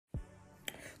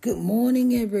Good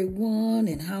morning, everyone,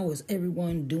 and how is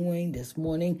everyone doing this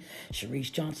morning?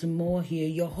 Sharice Johnson Moore here,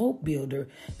 your hope builder,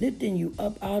 lifting you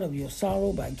up out of your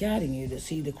sorrow by guiding you to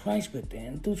see the Christ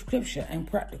within through scripture and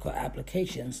practical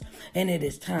applications. And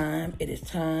it's time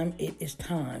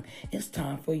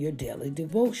for your daily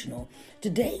devotional.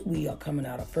 Today we are coming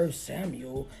out of 1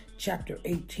 Samuel chapter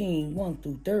 18, 1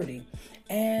 through 30,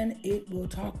 and it will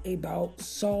talk about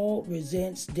Saul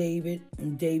resents David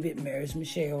and David marries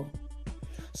Michal.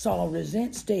 Saul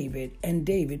resents David, and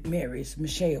David marries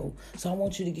Michal. So I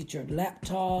want you to get your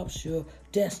laptops, your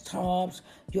desktops,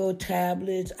 your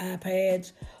tablets,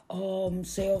 iPads,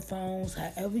 cell phones,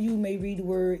 however you may read the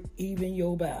word, even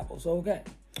your Bibles, okay?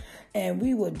 And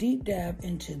we will deep dive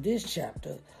into this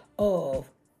chapter of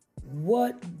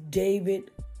what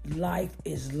David's life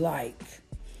is like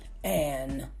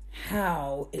and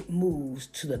how it moves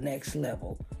to the next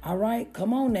level. All right,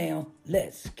 come on now,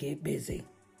 let's get busy.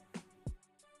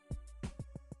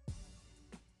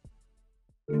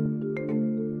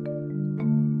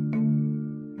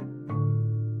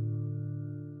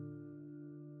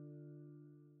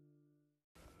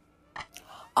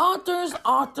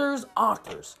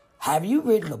 Authors. Have you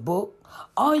written a book?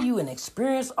 Are you an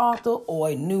experienced author or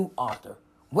a new author?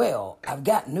 Well, I've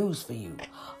got news for you.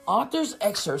 Authors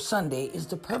Excerpt Sunday is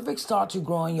the perfect start to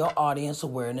growing your audience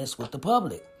awareness with the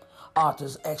public.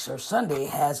 Authors Excerpt Sunday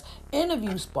has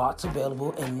interview spots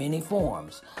available in many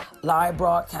forms. Live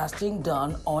broadcasting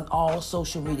done on all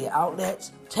social media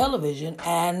outlets, television,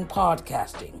 and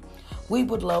podcasting. We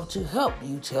would love to help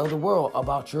you tell the world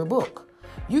about your book.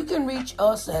 You can reach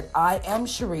us at I am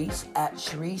Sharice at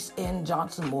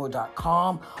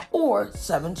ShariceNJohnsonMoore.com or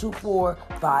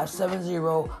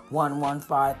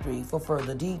 724-570-1153 for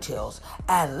further details.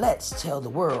 And let's tell the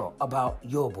world about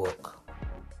your book.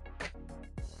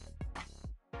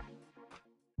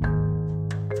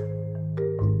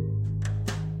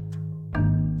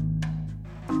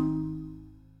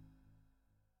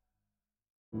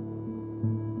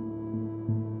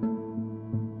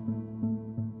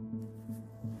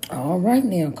 All right,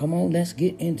 now, come on, let's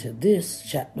get into this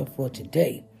chapter for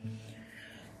today.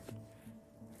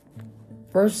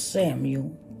 1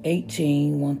 Samuel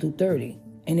 18, 1 through 30,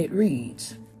 and it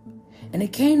reads, And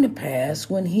it came to pass,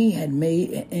 when he had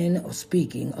made an end of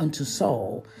speaking unto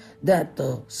Saul, that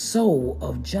the soul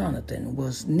of Jonathan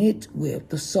was knit with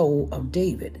the soul of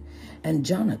David, and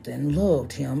Jonathan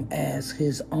loved him as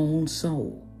his own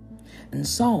soul. And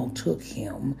Saul took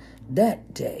him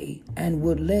that day, and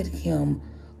would let him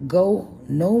go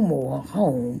no more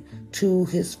home to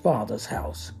his father's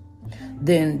house.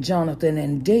 Then Jonathan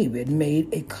and David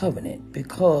made a covenant,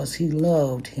 because he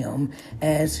loved him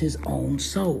as his own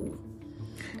soul.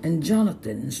 And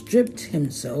Jonathan stripped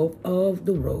himself of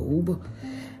the robe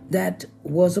that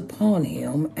was upon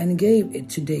him, and gave it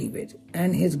to David,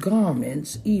 and his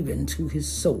garments, even to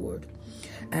his sword,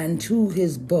 and to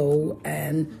his bow,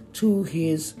 and to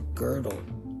his girdle.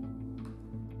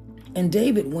 And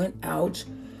David went out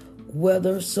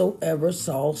whithersoever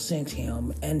Saul sent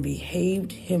him, and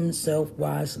behaved himself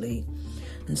wisely.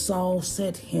 And Saul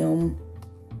set him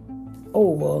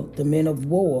over the men of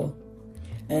war,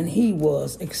 and he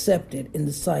was accepted in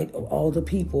the sight of all the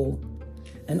people,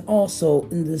 and also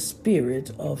in the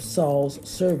spirit of Saul's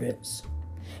servants.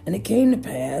 And it came to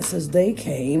pass, as they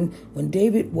came, when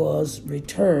David was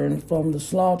returned from the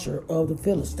slaughter of the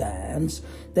Philistines,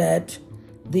 that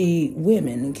the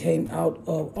women came out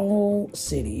of all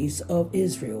cities of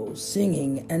Israel,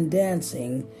 singing and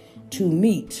dancing to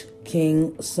meet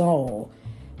King Saul,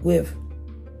 with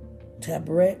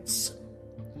tabrets,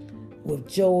 with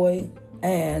joy,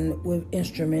 and with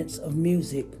instruments of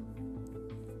music.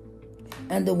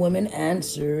 And the women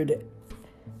answered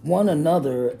one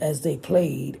another as they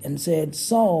played, and said,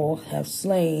 Saul hath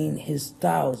slain his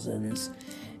thousands,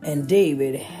 and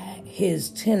David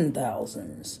his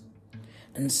 10,000s.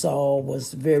 And Saul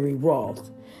was very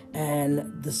wroth,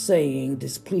 and the saying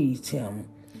displeased him.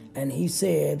 And he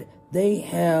said, They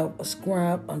have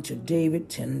ascribed unto David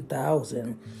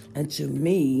 10,000, and to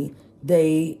me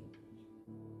they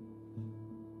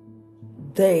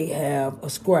have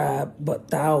ascribed but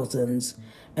thousands.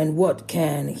 And what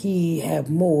can he have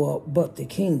more but the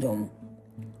kingdom?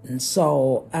 And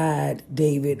Saul eyed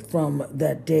David from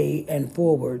that day and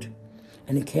forward.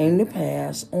 And it came to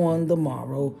pass on the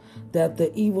morrow that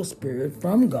the evil spirit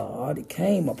from God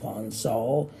came upon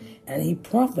Saul, and he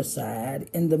prophesied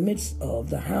in the midst of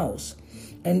the house.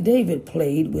 And David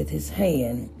played with his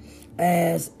hand,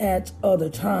 as at other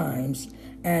times,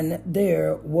 and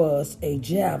there was a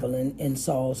javelin in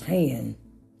Saul's hand.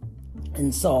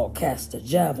 And Saul cast a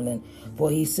javelin, for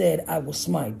he said, I will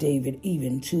smite David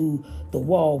even to the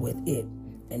wall with it.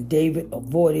 And David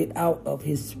avoided out of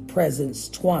his presence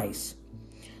twice.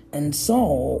 And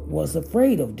Saul was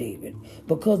afraid of David,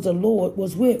 because the Lord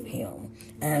was with him,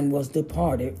 and was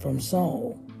departed from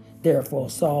Saul. Therefore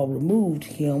Saul removed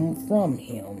him from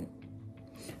him,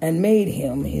 and made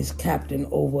him his captain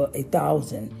over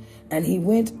 1,000. And he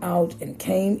went out and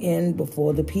came in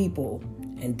before the people.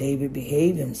 And David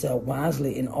behaved himself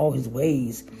wisely in all his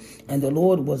ways, and the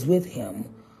Lord was with him.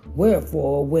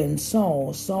 Wherefore, when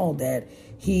Saul saw that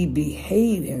he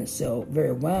behaved himself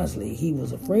very wisely, he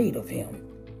was afraid of him.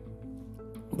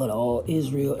 But all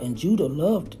Israel and Judah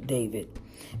loved David,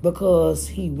 because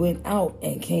he went out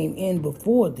and came in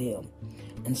before them.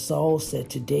 And Saul said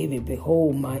to David,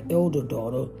 Behold, my elder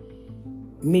daughter,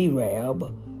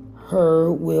 Merab,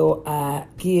 her will I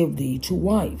give thee to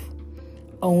wife.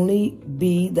 Only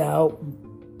be thou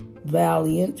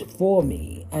valiant for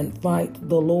me, and fight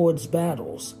the Lord's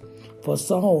battles. For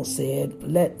Saul said,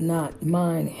 Let not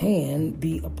mine hand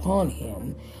be upon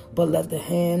him, but let the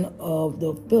hand of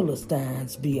the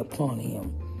Philistines be upon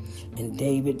him. And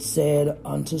David said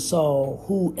unto Saul,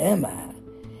 Who am I?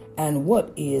 And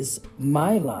what is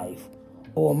my life,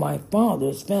 or my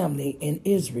father's family in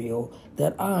Israel,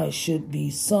 that I should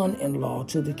be son-in-law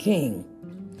to the king?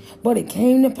 But it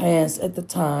came to pass at the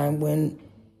time when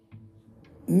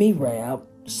Merab,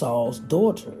 Saul's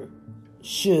daughter,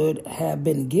 should have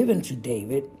been given to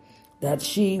David, that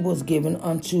she was given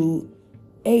unto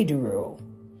Adriel,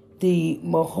 the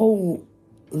Meholithite,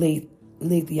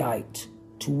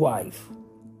 to wife.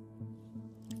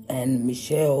 And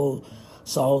Michal,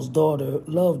 Saul's daughter,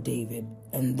 loved David,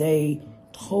 and they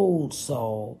told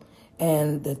Saul,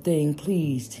 and the thing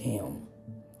pleased him.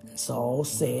 Saul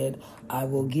said, I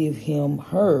will give him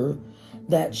her,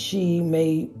 that she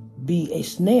may be a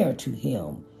snare to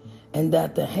him, and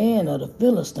that the hand of the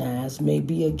Philistines may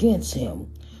be against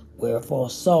him. Wherefore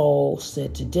Saul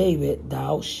said to David,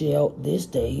 Thou shalt this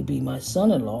day be my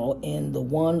son-in-law in the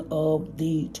one of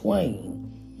the twain.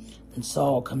 And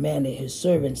Saul commanded his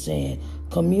servants, saying,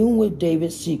 Commune with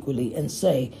David secretly, and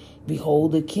say,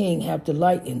 Behold, the king hath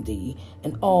delight in thee,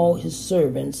 and all his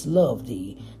servants love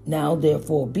thee. Now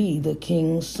therefore be the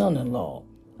king's son-in-law.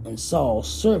 And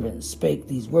Saul's servants spake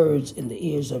these words in the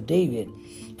ears of David.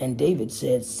 And David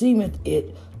said, Seemeth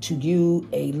it to you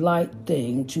a light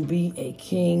thing to be a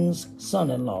king's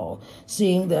son-in-law,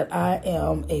 seeing that I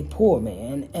am a poor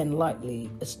man and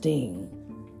lightly esteemed?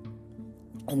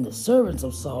 And the servants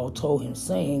of Saul told him,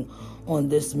 saying, On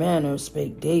this manner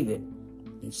spake David.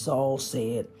 And Saul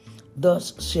said,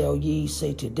 Thus shall ye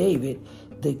say to David,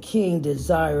 The king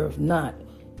desireth not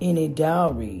any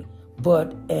dowry,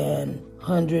 but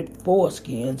 100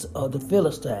 foreskins of the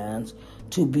Philistines,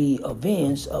 to be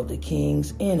avenged of the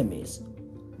king's enemies.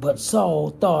 But Saul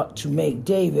thought to make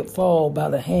David fall by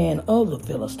the hand of the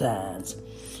Philistines.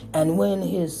 And when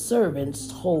his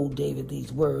servants told David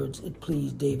these words, it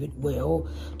pleased David well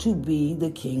to be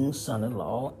the king's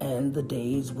son-in-law, and the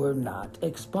days were not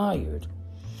expired.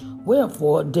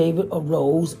 Wherefore David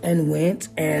arose and went,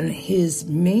 and he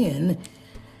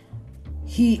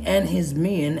and his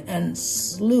men, and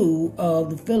slew of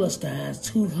the Philistines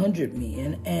 200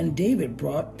 men. And David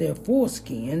brought their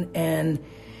foreskin, and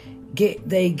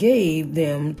they gave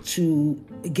them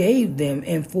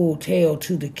in full tale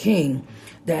to the king,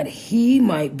 that he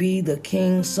might be the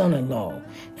king's son-in-law.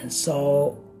 And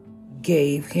Saul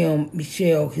gave him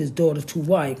Michal his daughter to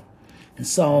wife. And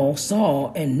Saul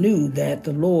saw and knew that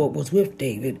the Lord was with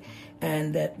David,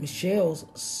 and that Michal,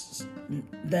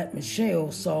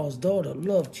 Saul's daughter,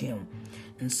 loved him.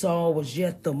 And Saul was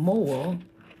yet the more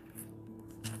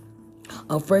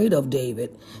afraid of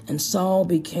David, and Saul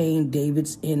became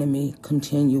David's enemy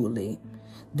continually.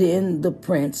 Then the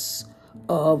prince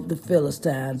of the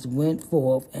Philistines went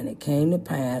forth, and it came to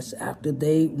pass after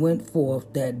they went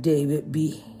forth that David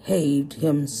behaved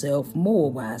himself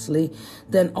more wisely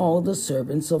than all the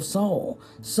servants of Saul,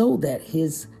 so that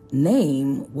his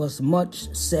name was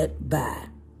much set by.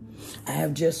 I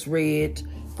have just read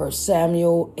 1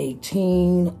 Samuel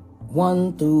 18,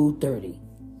 1 through 30.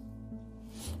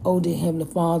 Oh, dear Heavenly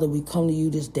Father, we come to you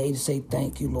this day to say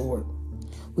thank you, Lord.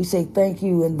 We say thank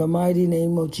you in the mighty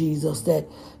name of Jesus that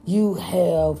you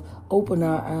have opened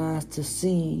our eyes to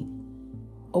see,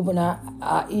 open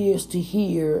our ears to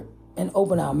hear, and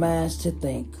open our minds to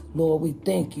think. Lord, we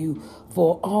thank you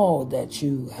for all that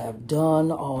you have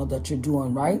done, all that you're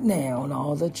doing right now, and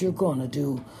all that you're going to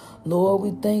do. Lord, we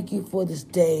thank you for this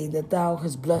day that thou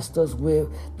hast blessed us with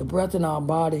the breath in our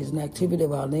bodies and activity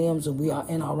of our limbs, and we are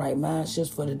in our right minds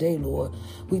just for the day, Lord.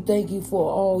 We thank you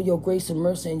for all your grace and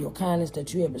mercy and your kindness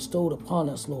that you have bestowed upon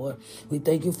us, Lord. We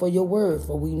thank you for your word,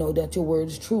 for we know that your word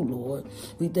is true, Lord.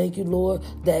 We thank you, Lord,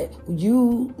 that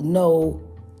you know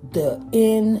the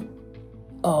end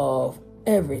of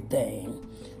everything.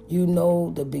 You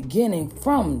know the beginning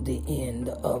from the end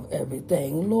of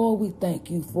everything. Lord, we thank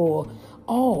you for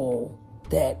all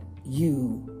that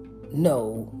you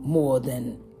know more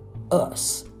than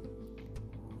us.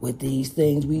 With these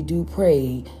things we do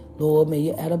pray. Lord, may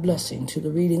you add a blessing to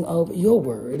the reading of your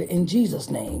word. In Jesus'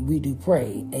 name we do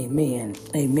pray. Amen,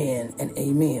 amen, and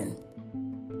amen.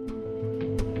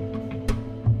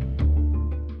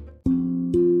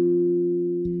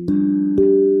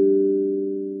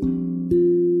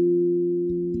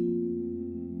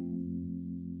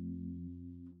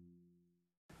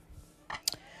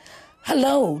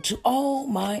 Hello to all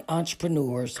my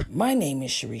entrepreneurs. My name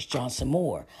is Sharice Johnson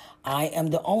Moore. I am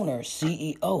the owner,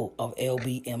 CEO of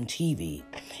LBM TV.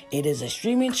 It is a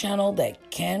streaming channel that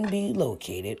can be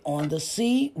located on the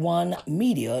C1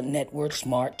 Media Network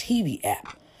Smart TV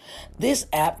app. This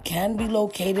app can be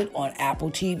located on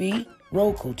Apple TV,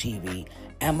 Roku TV,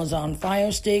 Amazon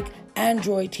Fire Stick,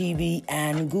 Android TV,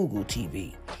 and Google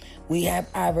TV. We have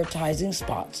advertising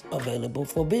spots available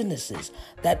for businesses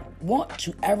that want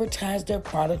to advertise their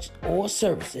products or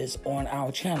services on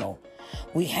our channel.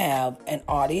 We have an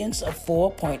audience of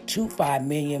 4.25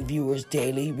 million viewers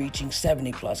daily, reaching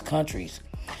 70 plus countries.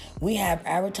 We have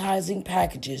advertising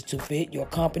packages to fit your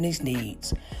company's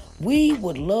needs. We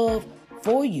would love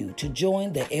for you to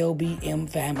join the LBM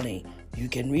family. You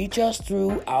can reach us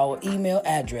through our email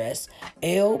address,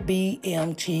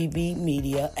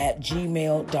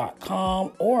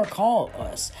 lbmtvmedia@gmail.com, or call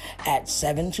us at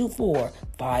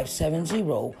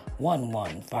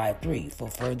 724-570-1153 for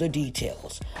further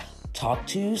details. Talk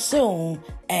to you soon,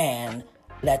 and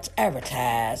let's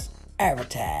advertise, and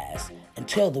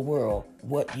tell the world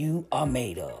what you are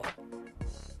made of.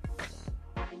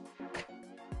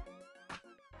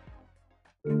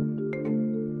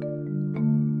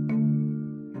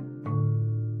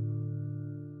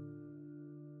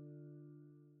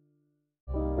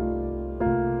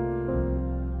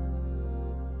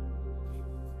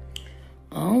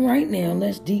 All right, now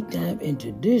let's deep dive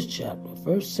into this chapter,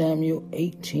 1 Samuel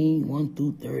 18, 1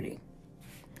 through 30.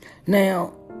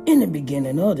 Now, in the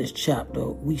beginning of this chapter,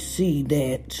 we see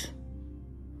that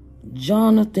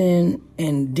Jonathan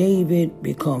and David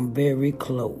become very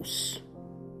close.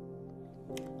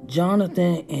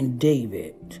 Jonathan and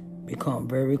David become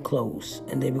very close,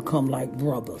 and they become like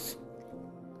brothers.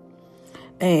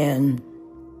 And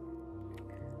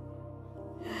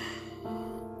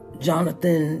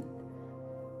Jonathan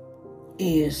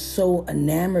is so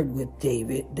enamored with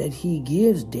David that he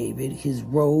gives David his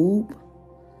robe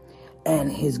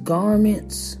and his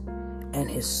garments and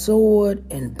his sword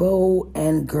and bow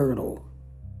and girdle.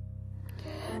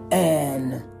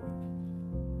 And,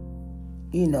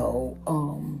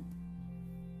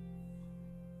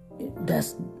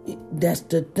 that's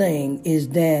the thing, is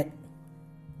that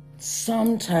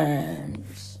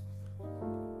sometimes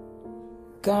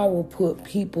God will put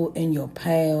people in your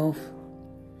path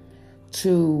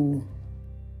to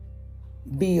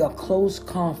be a close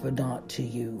confidant to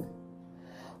you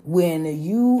when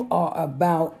you are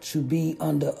about to be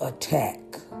under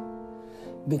attack,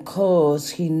 because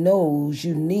he knows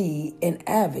you need an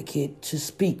advocate to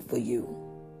speak for you.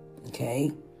 Okay?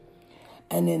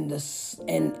 And in this,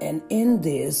 he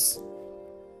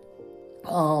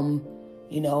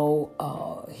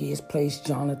has placed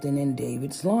Jonathan in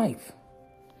David's life.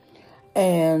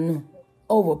 And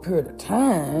over a period of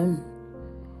time,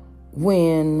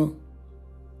 when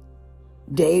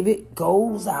David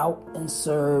goes out and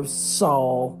serves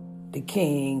Saul, the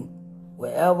king,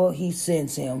 wherever he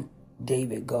sends him,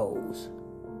 David goes.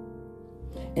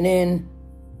 And then,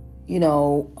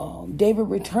 David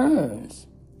returns.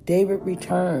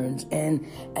 And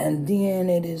then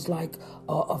it is like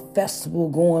a festival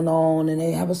going on, and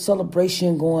they have a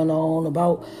celebration going on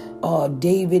about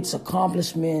David's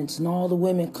accomplishments, and all the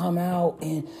women come out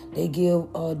and they give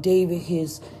David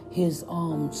his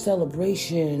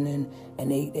celebration, and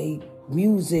they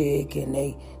music, and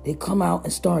they come out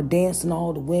and start dancing,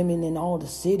 all the women in all the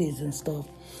cities and stuff,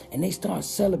 and they start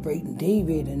celebrating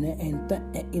David and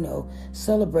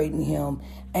celebrating him.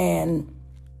 And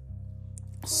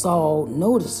Saul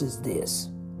notices this,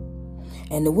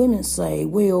 and the women say,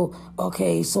 well,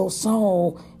 okay, so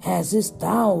Saul has his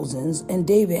thousands and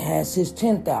David has his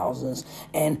 10,000s,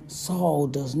 and Saul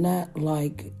does not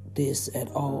like this at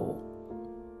all.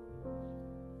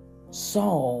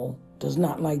 Saul does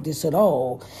not like this at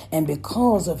all. And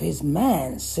because of his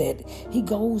mindset, he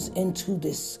goes into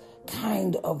this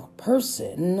kind of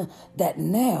person that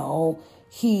now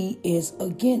he is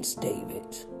against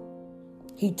David.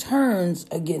 He turns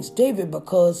against David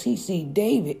because he sees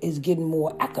David is getting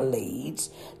more accolades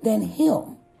than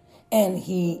him.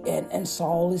 And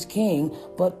Saul is king,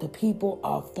 but the people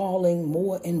are falling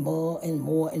more and more and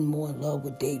more and more in love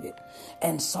with David.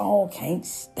 And Saul can't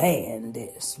stand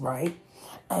this, right?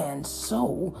 And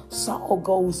so Saul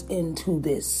goes into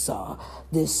this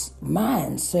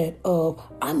mindset of,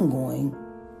 I'm going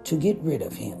to get rid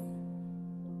of him.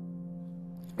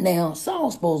 Now,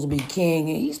 Saul's supposed to be king,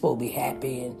 and he's supposed to be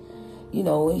happy, and,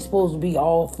 he's supposed to be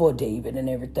all for David and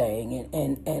everything.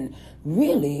 And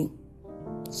really,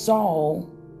 Saul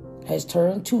has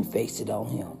turned two-faced on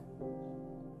him.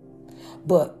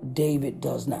 But David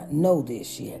does not know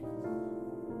this yet.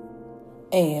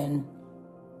 And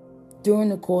during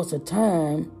the course of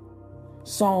time,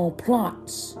 Saul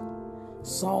plots.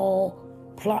 Saul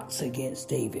plots against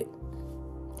David.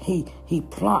 He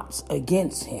plots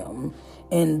against him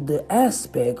in the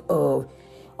aspect of,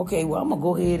 okay, well, I'm going to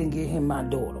go ahead and give him my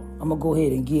daughter. I'm going to go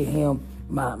ahead and give him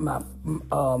my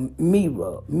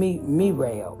Merab.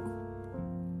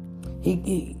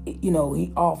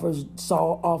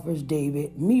 Saul offers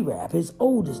David Merab, his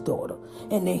oldest daughter.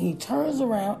 And then he turns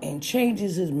around and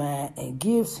changes his mind and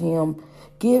gives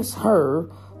her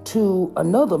to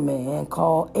another man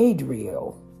called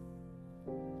Adriel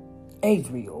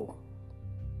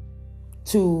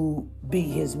to be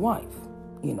his wife,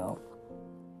 And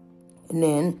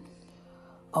then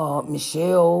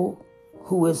Michal,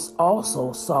 who is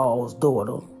also Saul's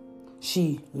daughter,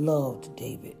 she loved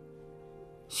David.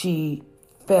 She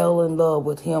fell in love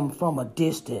with him from a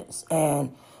distance,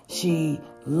 and she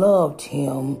loved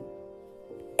him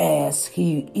as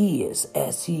he is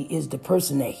the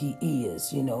person that he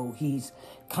is. He's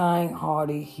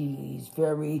kind-hearted. He's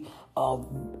very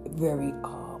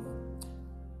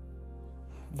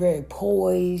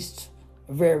poised,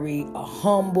 very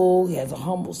humble. He has a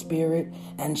humble spirit,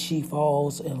 and she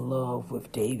falls in love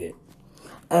with David.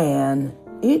 And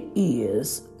it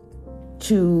is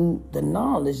to the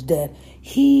knowledge that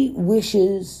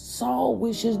Saul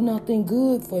wishes nothing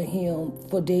good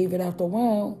for David after a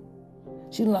while.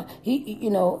 She's like,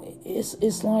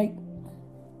 it's like,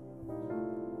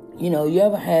 you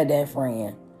ever had that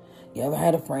friend? You ever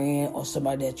had a friend or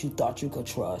somebody that you thought you could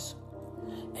trust?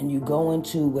 And you go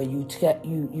into where you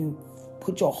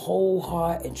put your whole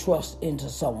heart and trust into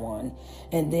someone,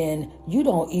 and then you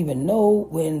don't even know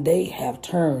when they have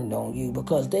turned on you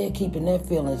because they're keeping their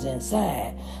feelings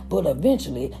inside. But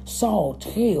eventually, Saul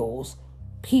tells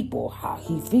people how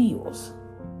he feels.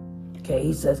 Okay,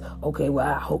 he says, okay, well,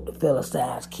 I hope the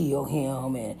Philistines kill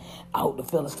him, and I hope the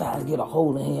Philistines get a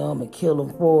hold of him and kill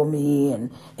him for me.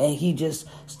 And he just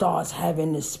starts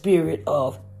having the spirit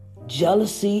of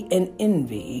jealousy and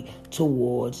envy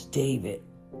towards David.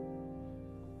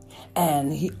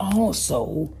 And he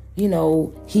also, he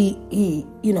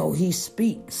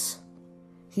speaks.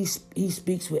 He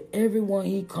speaks with everyone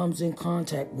he comes in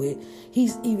contact with.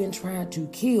 He's even tried to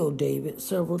kill David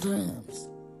several times.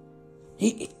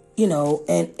 It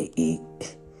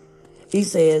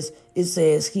says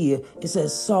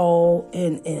Saul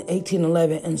in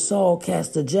 18:11, and Saul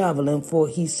cast a javelin, for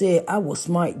he said, I will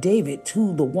smite David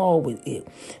to the wall with it.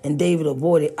 And David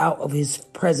avoided out of his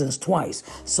presence twice.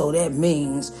 So that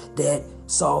means that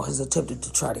Saul has attempted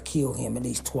to try to kill him at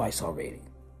least twice already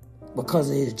because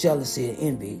of his jealousy and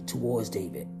envy towards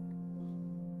David.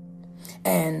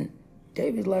 And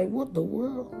David's like, what the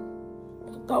world?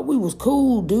 I thought we was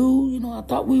cool, dude. I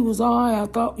thought we was all right. I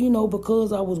thought,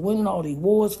 because I was winning all these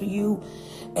wars for you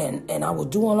and I was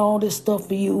doing all this stuff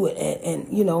for you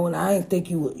and I didn't think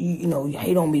you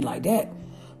hate on me like that.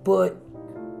 But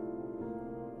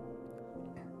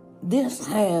this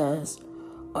has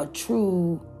a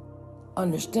true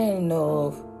understanding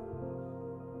of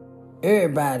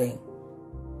everybody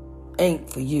ain't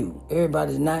for you.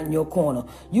 Everybody's not in your corner.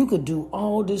 You could do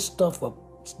all this stuff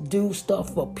do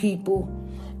stuff for people,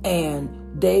 and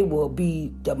they will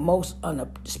be the most,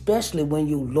 especially when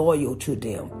you're loyal to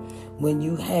them. When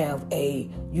you have a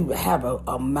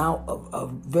amount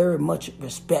of very much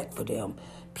respect for them,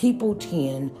 people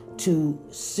tend to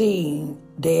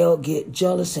they'll get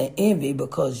jealous and envy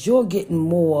because you're getting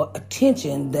more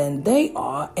attention than they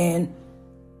are, and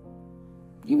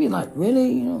you be like,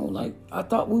 really? I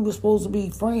thought we were supposed to be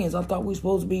friends. I thought we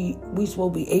supposed to be H.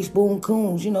 Boone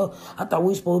Coons, I thought we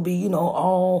were supposed to be, we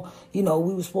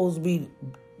were supposed to be,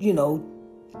 you're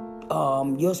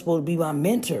supposed to be my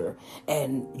mentor,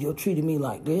 and you're treating me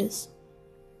like this.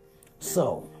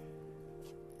 So,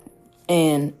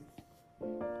 and,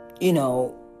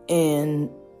 and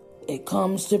it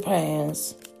comes to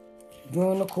pass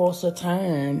during the course of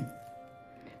time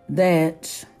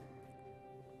that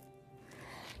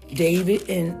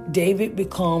David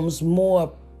becomes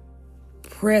more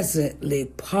presently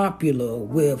popular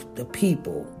with the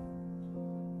people.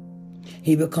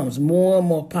 He becomes more and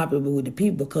more popular with the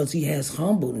people because he has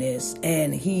humbleness,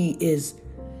 and he is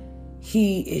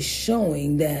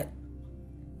showing that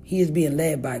he is being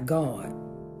led by God.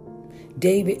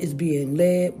 David is being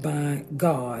led by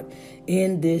God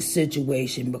in this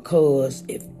situation, because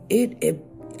if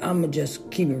I'm gonna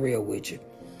just keep it real with you.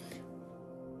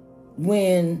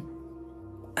 When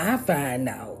I find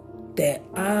out that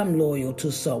I'm loyal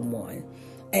to someone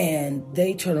and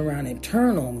they turn around and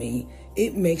turn on me,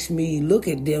 it makes me look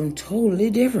at them totally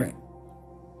different.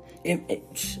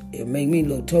 It make me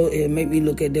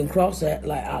look at them cross-eyed,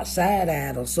 like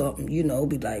side-eyed or something, be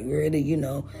like, really,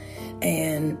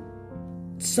 and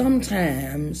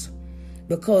sometimes,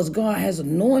 because God has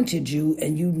anointed you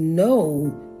and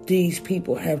these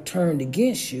people have turned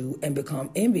against you and become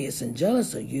envious and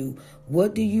jealous of you,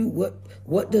 what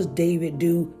does David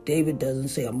do? David doesn't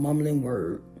say a mumbling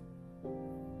word.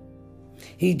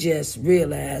 He just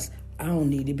realized, I don't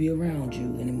need to be around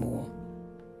you anymore.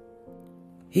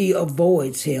 He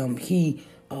avoids him. He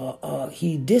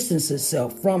distances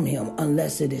himself from him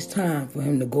unless it is time for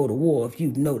him to go to war. If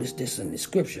you've noticed this in the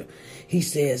scripture, he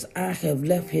says, I have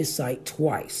left his sight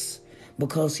twice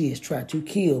because he has tried to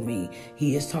kill me.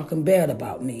 He is talking bad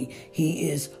about me. He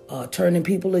is trying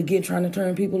to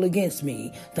turn people against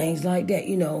me. Things like that,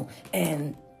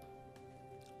 and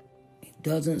he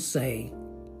doesn't say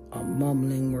a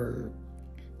mumbling word.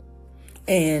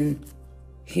 And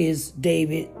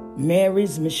David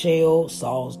marries Michal,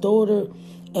 Saul's daughter,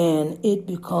 and it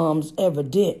becomes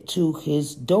evident to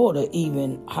his daughter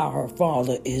even how her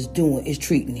father is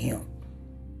treating him.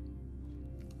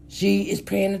 She is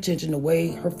paying attention to the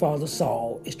way her father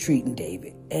Saul is treating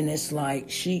David. And it's like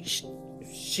she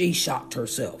shocked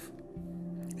herself.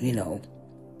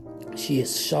 She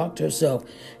has shocked herself.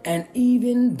 And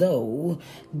even though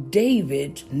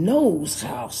David knows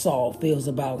how Saul feels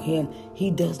about him,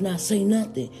 he does not say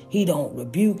nothing. He don't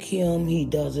rebuke him. He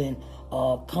doesn't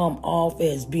come off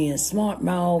as being smart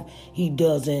mouth. He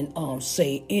doesn't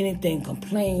say anything,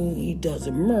 complain. He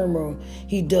doesn't murmur.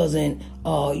 He doesn't,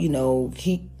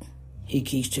 he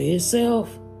keeps to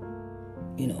himself.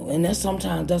 And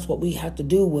sometimes that's what we have to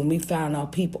do when we find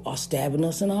out people are stabbing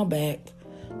us in our back,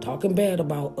 talking bad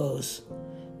about us,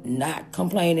 not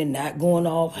complaining, not going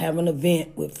off, having a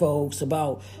vent with folks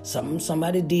about something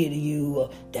somebody did to you.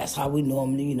 That's how we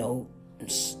normally,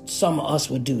 some of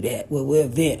us would do that, where we'll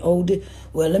vent.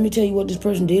 Well, let me tell you what this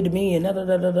person did to me, and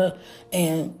da-da-da-da-da.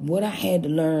 And what I had to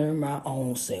learn my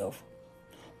own self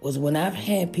was when I've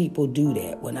had people do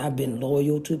that, when I've been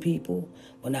loyal to people,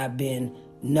 when I've been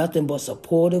nothing but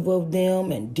supportive of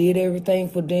them and did everything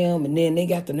for them, and then they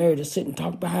got the nerve to sit and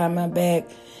talk behind my back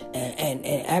and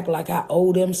act like I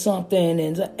owe them something,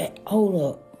 and hold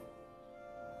up,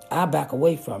 I back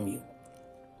away from you,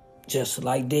 just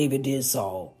like David did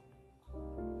Saul.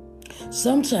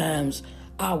 Sometimes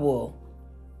our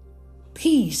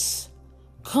peace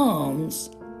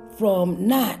comes from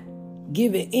not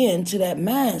giving in to that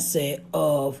mindset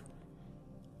of,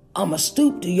 I'm going to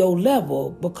stoop to your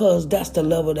level because that's the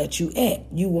level that you at.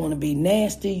 You want to be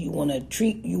nasty. You want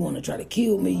to try to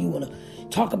kill me. You want to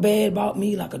talk bad about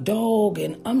me like a dog.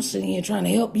 And I'm sitting here trying to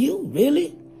help you.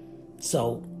 Really?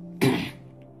 So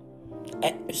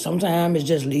sometimes it's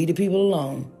just leave the people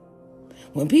alone.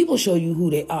 When people show you who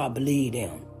they are, believe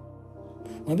them.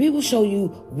 When people show you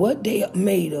what they are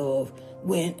made of,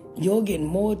 when you're getting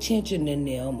more attention than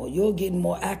them or you're getting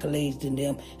more accolades than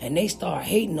them, and they start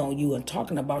hating on you and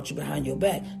talking about you behind your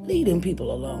back, leave them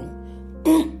people alone.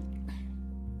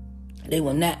 They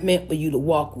were not meant for you to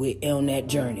walk with on that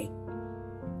journey.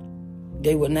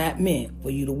 They were not meant for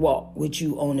you to walk with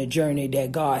you on the journey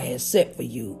that God has set for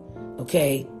you.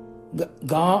 Okay?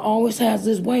 God always has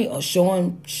this way of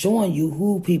showing you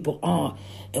who people are.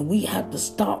 And we have to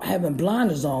stop having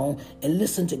blinders on and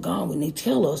listen to God when they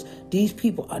tell us these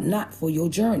people are not for your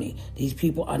journey. These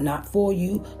people are not for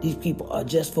you. These people are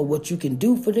just for what you can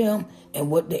do for them and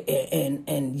what they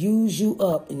and use you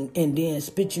up and then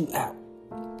spit you out.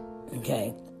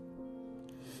 Okay.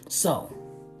 So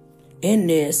in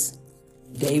this,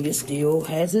 David still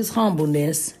has his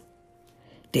humbleness.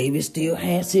 David still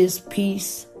has his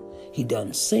peace. He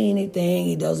doesn't say anything.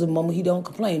 He doesn't mumble. He don't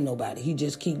complain to nobody. He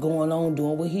just keep going on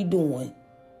doing what he doing.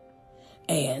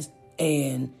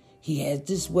 And he has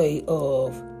this way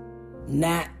of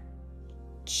not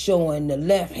showing the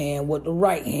left hand what the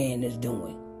right hand is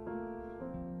doing.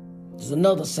 There's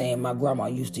another saying my grandma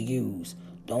used to use.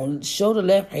 Don't show the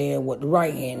left hand what the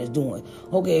right hand is doing.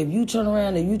 Okay, if you turn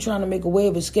around and you trying to make a way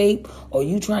of escape or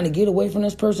you trying to get away from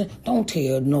this person, don't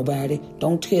tell nobody.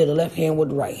 Don't tell the left hand what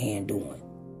the right hand doing.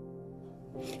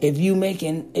 If you're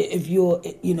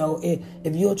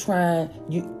trying,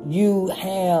 you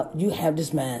have this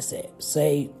mindset.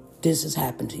 Say, this has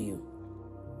happened to you.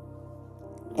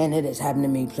 And it has happened to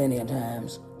me plenty of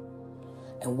times.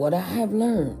 And what I have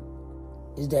learned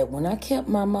is that when I kept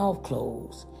my mouth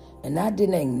closed and I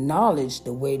didn't acknowledge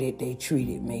the way that they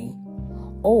treated me,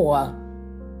 or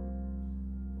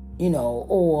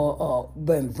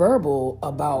been verbal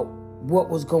about what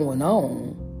was going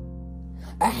on,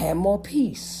 I had more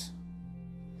peace.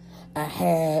 I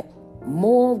had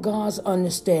more of God's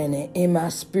understanding in my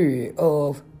spirit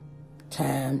of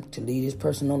time to leave this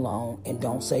person alone and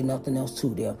don't say nothing else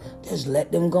to them. Just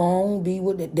let them go on, be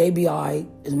with it. They be all right,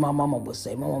 as my mama would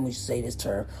say. My mama used to say this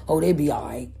term, oh, they be all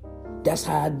right.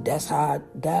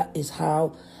 That is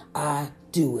how I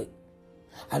do it.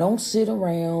 I don't sit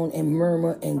around and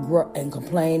murmur and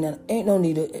complain. And ain't no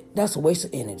need that's a waste of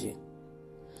energy.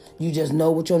 You just know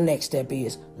what your next step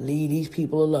is. Leave these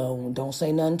people alone. Don't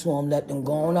say nothing to them. Let them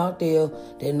go on out there.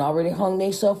 They done already hung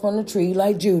themselves on the tree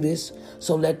like Judas.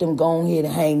 So let them go on here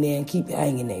and hang there and keep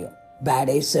hanging there by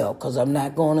themselves. Because I'm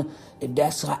not going to, if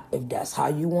that's how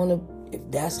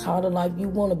the life you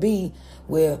want to be,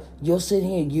 where you're sitting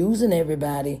here using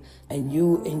everybody and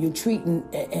you treating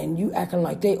and you acting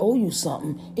like they owe you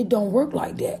something, it don't work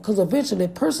like that. Because eventually a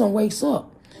person wakes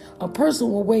up. A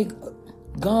person will wake up.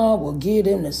 God will give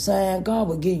them the sign. God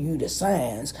will give you the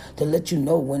signs to let you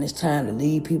know when it's time to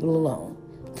leave people alone.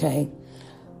 Okay?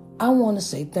 I want to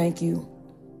say thank you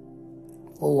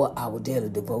for our daily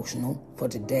devotional for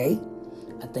today.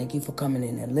 I thank you for coming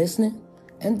in and listening.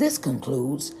 And this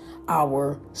concludes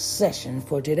our session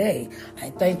for today.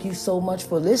 I thank you so much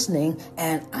for listening,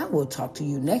 and I will talk to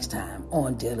you next time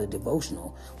on Daily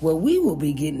Devotional, where we will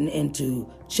be getting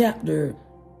into chapter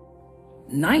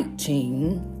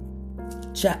 19,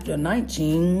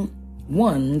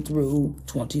 1 through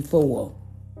 24.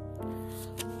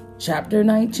 Chapter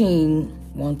 19,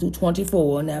 1 through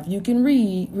 24. Now, if you can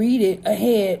read it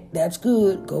ahead, that's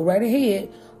good. Go right ahead.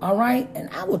 All right? And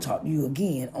I will talk to you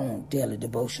again on Daily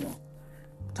Devotional.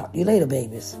 Talk to you later,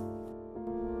 babies.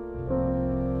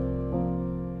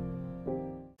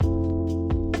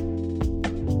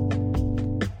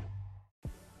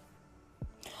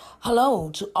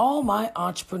 Hello to all my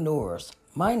entrepreneurs.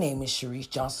 My name is Sharice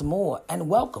Johnson Moore, and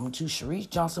welcome to Sharice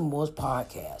Johnson Moore's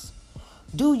podcast.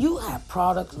 Do you have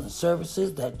products and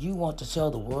services that you want to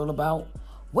tell the world about?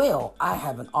 Well, I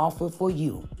have an offer for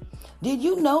you. Did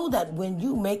you know that when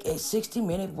you make a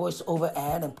 60-minute voiceover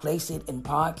ad and place it in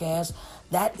podcasts,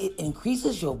 that it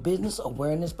increases your business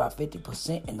awareness by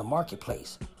 50% in the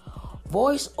marketplace?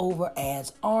 Voice-over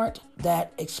ads aren't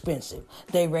that expensive.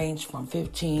 They range from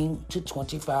 $15 to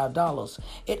 $25.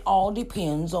 It all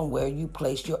depends on where you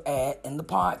place your ad in the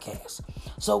podcast.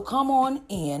 So come on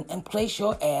in and place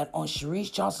your ad on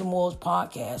Sharice Johnson Moore's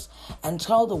podcast and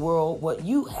tell the world what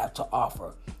you have to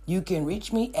offer. You can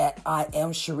reach me at I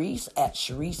am Sharice at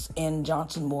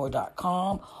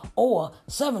ShariceNJohnsonMoore.com or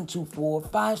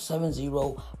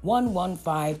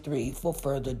 724-570-1153 for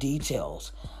further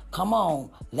details. Come on,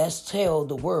 let's tell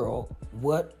the world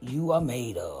what you are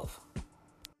made of.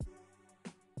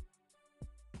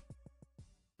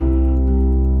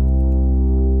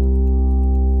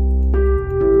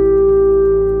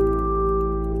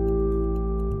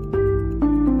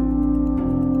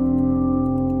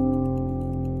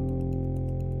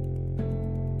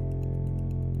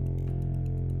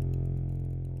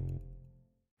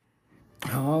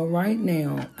 All right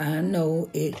now, I know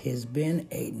it has been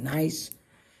a nice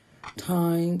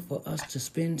time for us to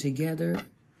spend together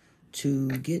to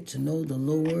get to know the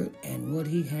Lord and what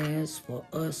He has for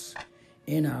us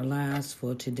in our lives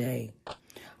for today.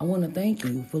 I want to thank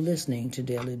you for listening to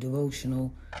Daily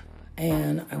Devotional,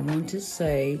 and I want to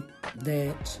say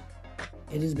that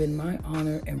it has been my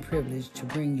honor and privilege to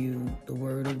bring you the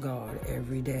Word of God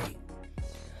every day.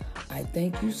 I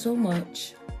thank you so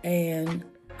much, and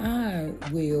I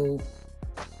will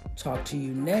talk to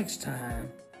you next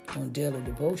time on Daily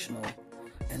Devotional,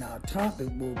 and our topic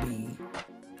will be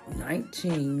 1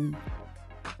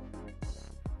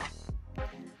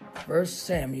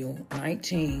 Samuel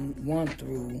 19, 1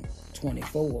 through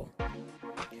 24.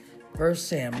 1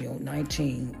 Samuel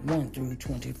 19, 1 through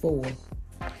 24.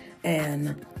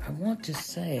 And I want to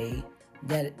say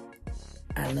that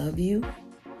I love you,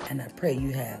 and I pray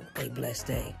you have a blessed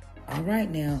day. All right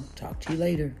now, talk to you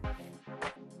later.